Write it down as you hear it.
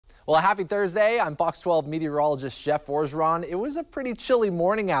Well, happy Thursday. I'm Fox 12 meteorologist Jeff Orgeron. It was a pretty chilly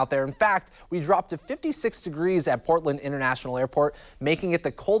morning out there. In fact, we dropped to 56 degrees at Portland International Airport, making it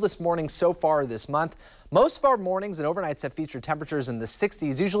the coldest morning so far this month. Most of our mornings and overnights have featured temperatures in the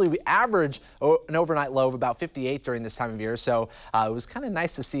 60s. Usually we average an overnight low of about 58 during this time of year. So it was kind of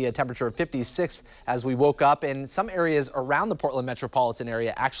nice to see a temperature of 56 as we woke up. And some areas around the Portland metropolitan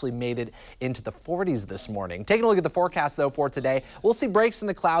area actually made it into the 40s this morning. Taking a look at the forecast, though, for today, we'll see breaks in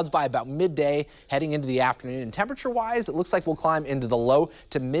the clouds by about midday heading into the afternoon. And temperature-wise, it looks like we'll climb into the low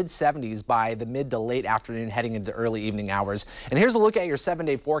to mid 70s by the mid to late afternoon heading into early evening hours. And here's a look at your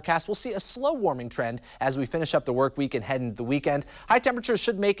 7-day forecast. We'll see a slow warming trend as we finish up the work week and head into the weekend. High temperatures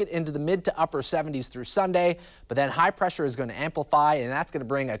should make it into the mid to upper 70s through Sunday, but then high pressure is going to amplify, and that's going to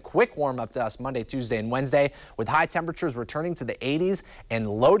bring a quick warm up to us Monday, Tuesday, and Wednesday, with high temperatures returning to the 80s and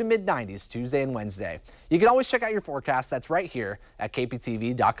low to mid 90s Tuesday and Wednesday. You can always check out your forecast. That's right here at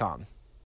kptv.com.